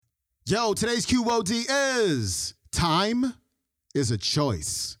Yo, today's QOD is time is a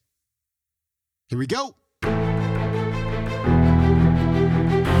choice. Here we go.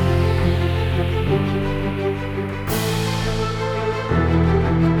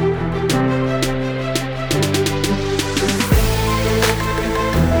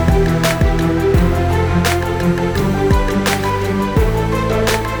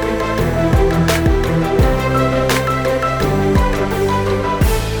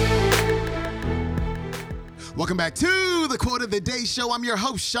 Welcome back to the Quote of the Day Show. I'm your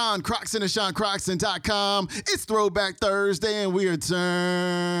host, Sean Croxton of SeanCroxton.com. It's Throwback Thursday, and we are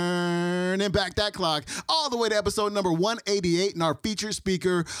turning back that clock all the way to episode number 188 and our featured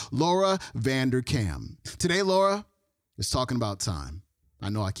speaker, Laura Vanderkam. Today, Laura is talking about time. I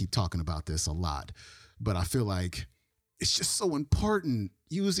know I keep talking about this a lot, but I feel it's just so important,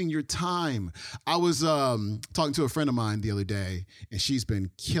 using your time. I was talking to a friend of mine the other day, and she's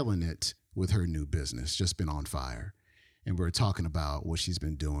been killing it with her new business, just been on fire. And we were talking about what she's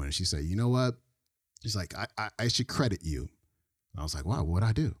been doing. She said, you know what? She's like, I should credit you. I was like, wow, what'd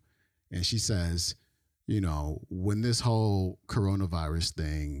I do? And she says, when this whole coronavirus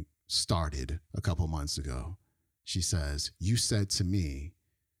thing started a couple months ago, she says, you said to me,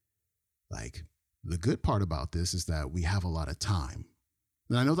 the good part about this is that we have a lot of time.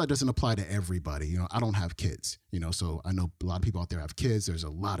 And I know that doesn't apply to everybody. I don't have kids, so I know a lot of people out there have kids. There's a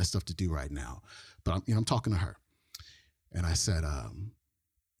lot of stuff to do right now. But I'm talking to her. And I said,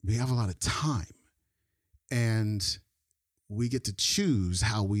 we have a lot of time. And we get to choose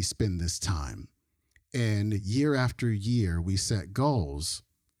how we spend this time. And year after year, we set goals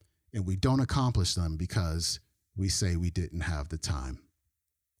and we don't accomplish them because we say we didn't have the time.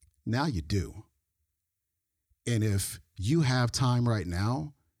 Now you do. And if you have time right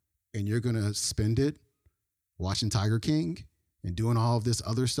now and you're going to spend it watching Tiger King and doing all of this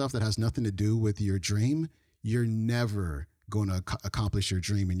other stuff that has nothing to do with your dream, you're never going to accomplish your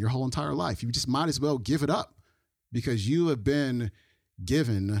dream in your whole entire life. You just might as well give it up because you have been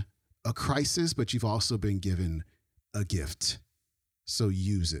given a crisis, but you've also been given a gift. So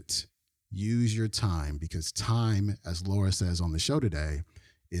use it. Use your time, because time, as Laura says on the show today,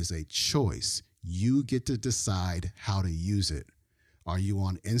 is a choice. You get to decide how to use it. Are you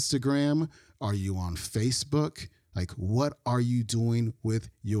on Instagram? Are you on Facebook? What are you doing with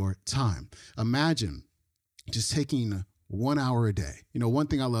your time? Imagine just taking 1 hour a day. One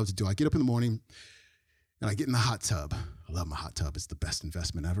thing I love to do, I get up in the morning and I get in the hot tub. I love my hot tub. It's the best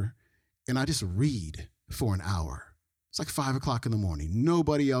investment ever. And I just read for an hour. It's 5 o'clock in the morning.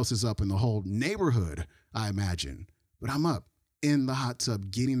 Nobody else is up in the whole neighborhood, I imagine. But I'm up in the hot tub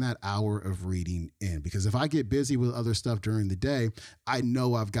getting that hour of reading in, because if I get busy with other stuff during the day, I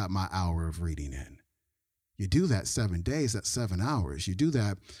know I've got my hour of reading in. You do that 7 days, that's 7 hours. You do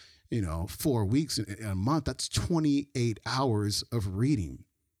that, 4 weeks in a month, that's 28 hours of reading.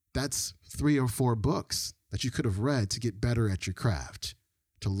 That's 3 or 4 books that you could have read to get better at your craft,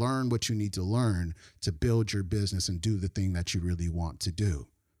 to learn what you need to learn to build your business and do the thing that you really want to do.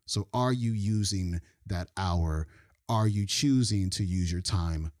 So are you using that hour? Are you choosing to use your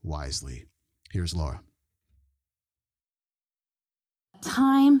time wisely? Here's Laura.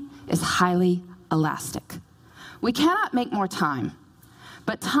 Time is highly elastic. We cannot make more time,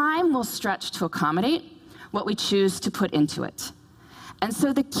 but time will stretch to accommodate what we choose to put into it. And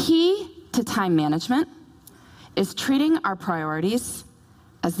so the key to time management is treating our priorities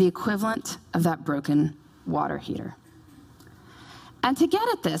as the equivalent of that broken water heater. And to get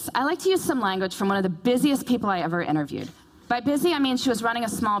at this, I like to use some language from one of the busiest people I ever interviewed. By busy, I mean she was running a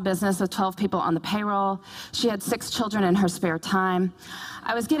small business with 12 people on the payroll. She had 6 children in her spare time.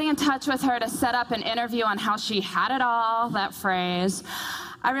 I was getting in touch with her to set up an interview on how she had it all, that phrase.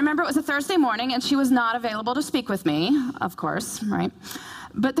 I remember it was a Thursday morning, and she was not available to speak with me, of course, right?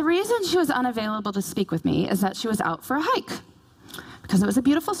 But the reason she was unavailable to speak with me is that she was out for a hike, because it was a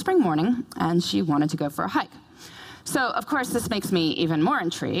beautiful spring morning, and she wanted to go for a hike. So, of course, this makes me even more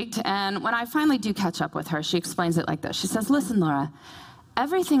intrigued, and when I finally do catch up with her, she explains it like this. She says, listen, Laura,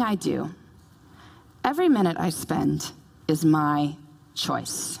 everything I do, every minute I spend is my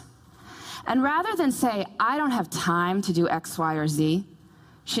choice. And rather than say, I don't have time to do X, Y, or Z,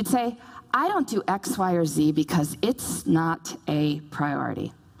 she'd say, I don't do X, Y, or Z because it's not a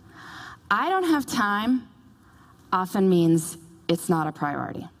priority. I don't have time often means it's not a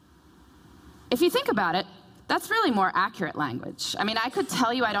priority. If you think about it, that's really more accurate language. I mean, I could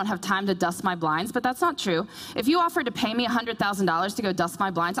tell you I don't have time to dust my blinds, but that's not true. If you offered to pay me $100,000 to go dust my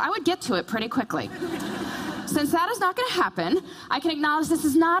blinds, I would get to it pretty quickly. Since that is not going to happen, I can acknowledge this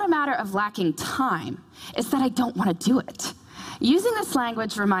is not a matter of lacking time. It's that I don't want to do it. Using this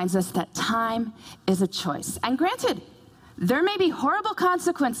language reminds us that time is a choice. And granted, there may be horrible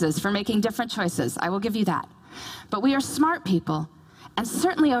consequences for making different choices. I will give you that. But we are smart people, and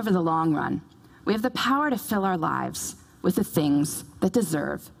certainly over the long run, we have the power to fill our lives with the things that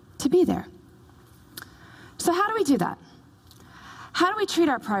deserve to be there. So how do we do that? How do we treat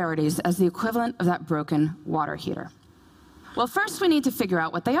our priorities as the equivalent of that broken water heater? Well, first we need to figure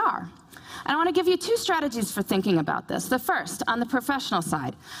out what they are. And I want to give you two strategies for thinking about this. The first, on the professional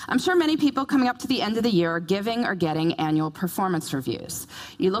side. I'm sure many people coming up to the end of the year are giving or getting annual performance reviews.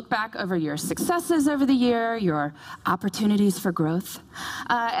 You look back over your successes over the year, your opportunities for growth.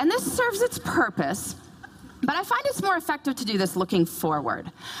 And this serves its purpose, but I find it's more effective to do this looking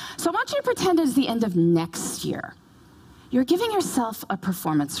forward. So I want you to pretend it's the end of next year. You're giving yourself a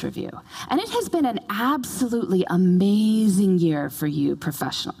performance review, and it has been an absolutely amazing year for you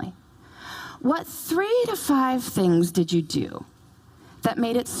professionally. What 3 to 5 things did you do that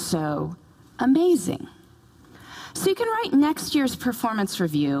made it so amazing? So you can write next year's performance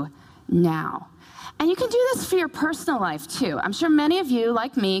review now. And you can do this for your personal life, too. I'm sure many of you,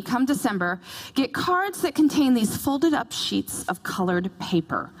 like me, come December, get cards that contain these folded up sheets of colored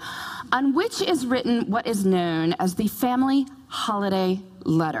paper, on which is written what is known as the family holiday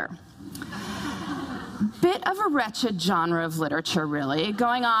letter. Bit of a wretched genre of literature, really,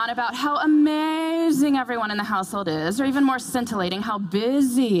 going on about how amazing everyone in the household is, or even more scintillating, how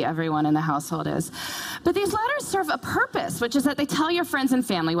busy everyone in the household is. But these letters serve a purpose, which is that they tell your friends and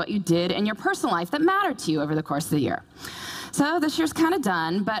family what you did in your personal life that mattered to you over the course of the year. So this year's kind of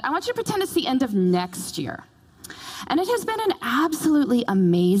done, but I want you to pretend it's the end of next year. And it has been an absolutely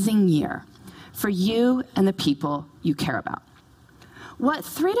amazing year for you and the people you care about. What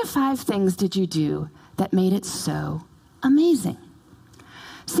 3 to 5 things did you do that made it so amazing?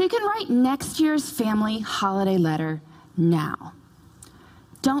 So you can write next year's family holiday letter now.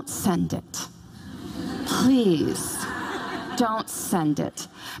 Don't send it. Please, don't send it.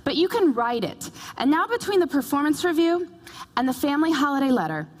 But you can write it. And now between the performance review and the family holiday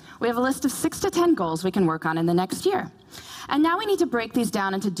letter, we have a list of 6 to 10 goals we can work on in the next year. And now we need to break these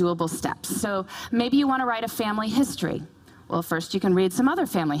down into doable steps. So maybe you want to write a family history. Well, first you can read some other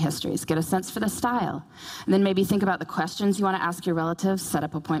family histories, get a sense for the style. And then maybe think about the questions you want to ask your relatives, set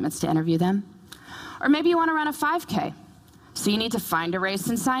up appointments to interview them. Or maybe you want to run a 5K. So you need to find a race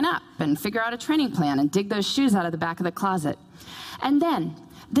and sign up and figure out a training plan and dig those shoes out of the back of the closet. And then,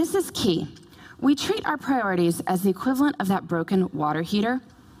 this is key, we treat our priorities as the equivalent of that broken water heater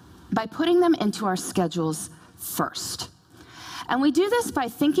by putting them into our schedules first. And we do this by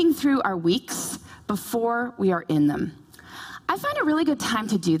thinking through our weeks before we are in them. I find a really good time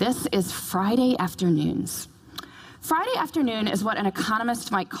to do this is Friday afternoons. Friday afternoon is what an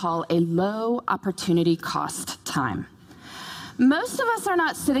economist might call a low opportunity cost time. Most of us are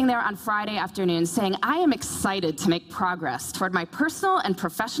not sitting there on Friday afternoon saying, I am excited to make progress toward my personal and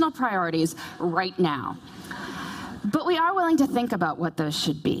professional priorities right now. But we are willing to think about what those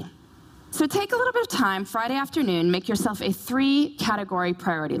should be. So take a little bit of time Friday afternoon, make yourself a 3-category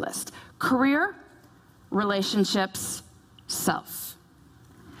priority list: career, relationships, self.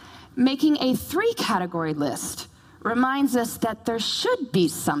 Making a 3-category list reminds us that there should be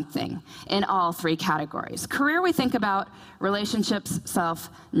something in all 3 categories. Career we think about, relationships, self,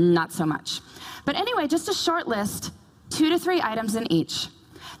 not so much. But anyway, just a short list, 2 to 3 items in each.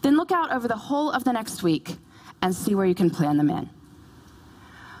 Then look out over the whole of the next week and see where you can plan them in.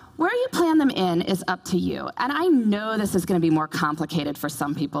 Where you plan them in is up to you. And I know this is going to be more complicated for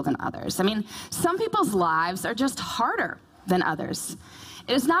some people than others. I mean, some people's lives are just harder than others.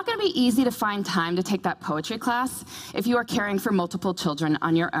 It is not going to be easy to find time to take that poetry class if you are caring for multiple children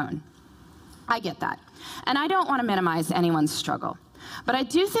on your own. I get that. And I don't want to minimize anyone's struggle. But I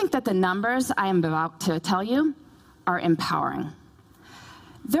do think that the numbers I am about to tell you are empowering.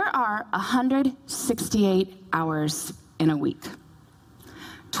 There are 168 hours in a week.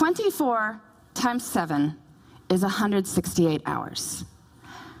 24 times 7 is 168 hours.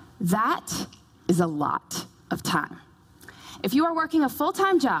 That is a lot of time. If you are working a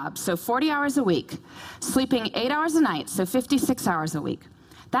full-time job, so 40 hours a week, sleeping 8 hours a night, so 56 hours a week,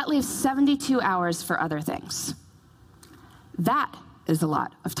 that leaves 72 hours for other things. That is a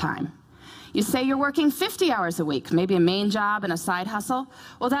lot of time. You say you're working 50 hours a week, maybe a main job and a side hustle.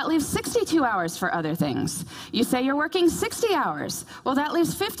 Well, that leaves 62 hours for other things. You say you're working 60 hours. Well, that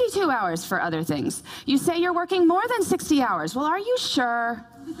leaves 52 hours for other things. You say you're working more than 60 hours. Well, are you sure?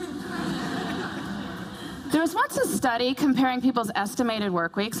 There was once a study comparing people's estimated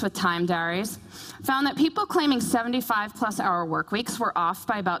work weeks with time diaries, found that people claiming 75-plus hour work weeks were off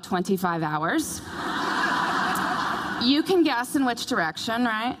by about 25 hours. You can guess in which direction,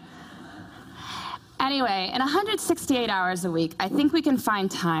 right? Anyway, in 168 hours a week, I think we can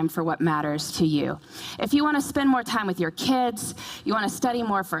find time for what matters to you. If you want to spend more time with your kids, you want to study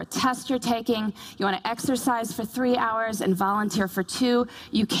more for a test you're taking, you want to exercise for 3 hours and volunteer for 2,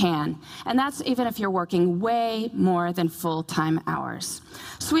 you can. And that's even if you're working way more than full-time hours.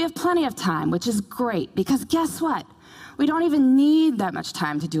 So we have plenty of time, which is great, because guess what? We don't even need that much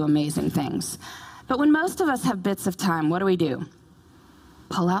time to do amazing things. But when most of us have bits of time, what do?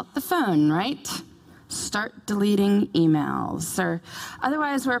 Pull out the phone, right? Start deleting emails, or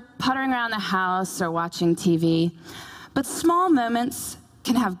otherwise we're puttering around the house or watching TV. But small moments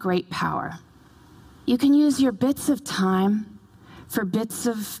can have great power. You can use your bits of time for bits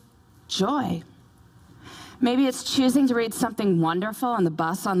of joy. Maybe it's choosing to read something wonderful on the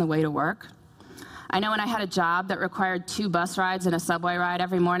bus on the way to work. I know when I had a job that required 2 bus rides and a subway ride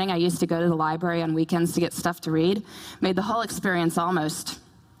every morning, I used to go to the library on weekends to get stuff to read. Made the whole experience almost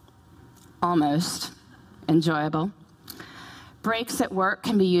enjoyable. Breaks at work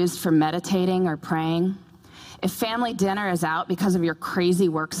can be used for meditating or praying. If family dinner is out because of your crazy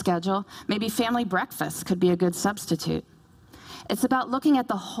work schedule, maybe family breakfast could be a good substitute. It's about looking at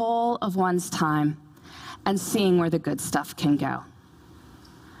the whole of one's time and seeing where the good stuff can go.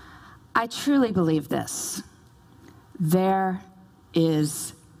 I truly believe this. There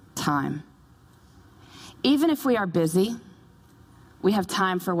is time. Even if we are busy, we have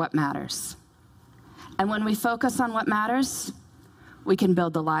time for what matters. And when we focus on what matters, we can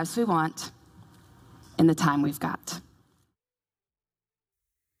build the lives we want in the time we've got.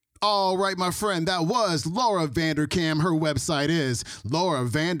 All right, my friend, that was Laura Vanderkam. Her website is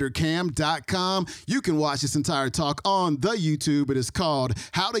lauravanderkam.com. You can watch this entire talk on the YouTube. It is called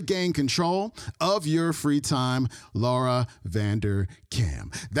How to Gain Control of Your Free Time, Laura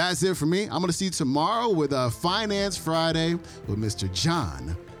Vanderkam. That's it for me. I'm going to see you tomorrow with a Finance Friday with Mr.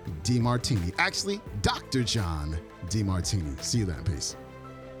 John DeMartini. Actually, Dr. John DeMartini. See you then. Peace.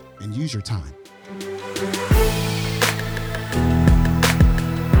 And use your time.